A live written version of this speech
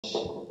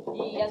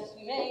Yes,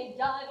 we may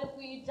die, but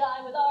we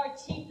die with our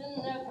teeth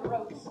in their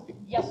throats.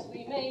 Yes,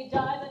 we may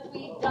die, but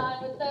we die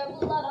with their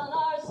blood on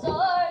our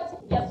swords.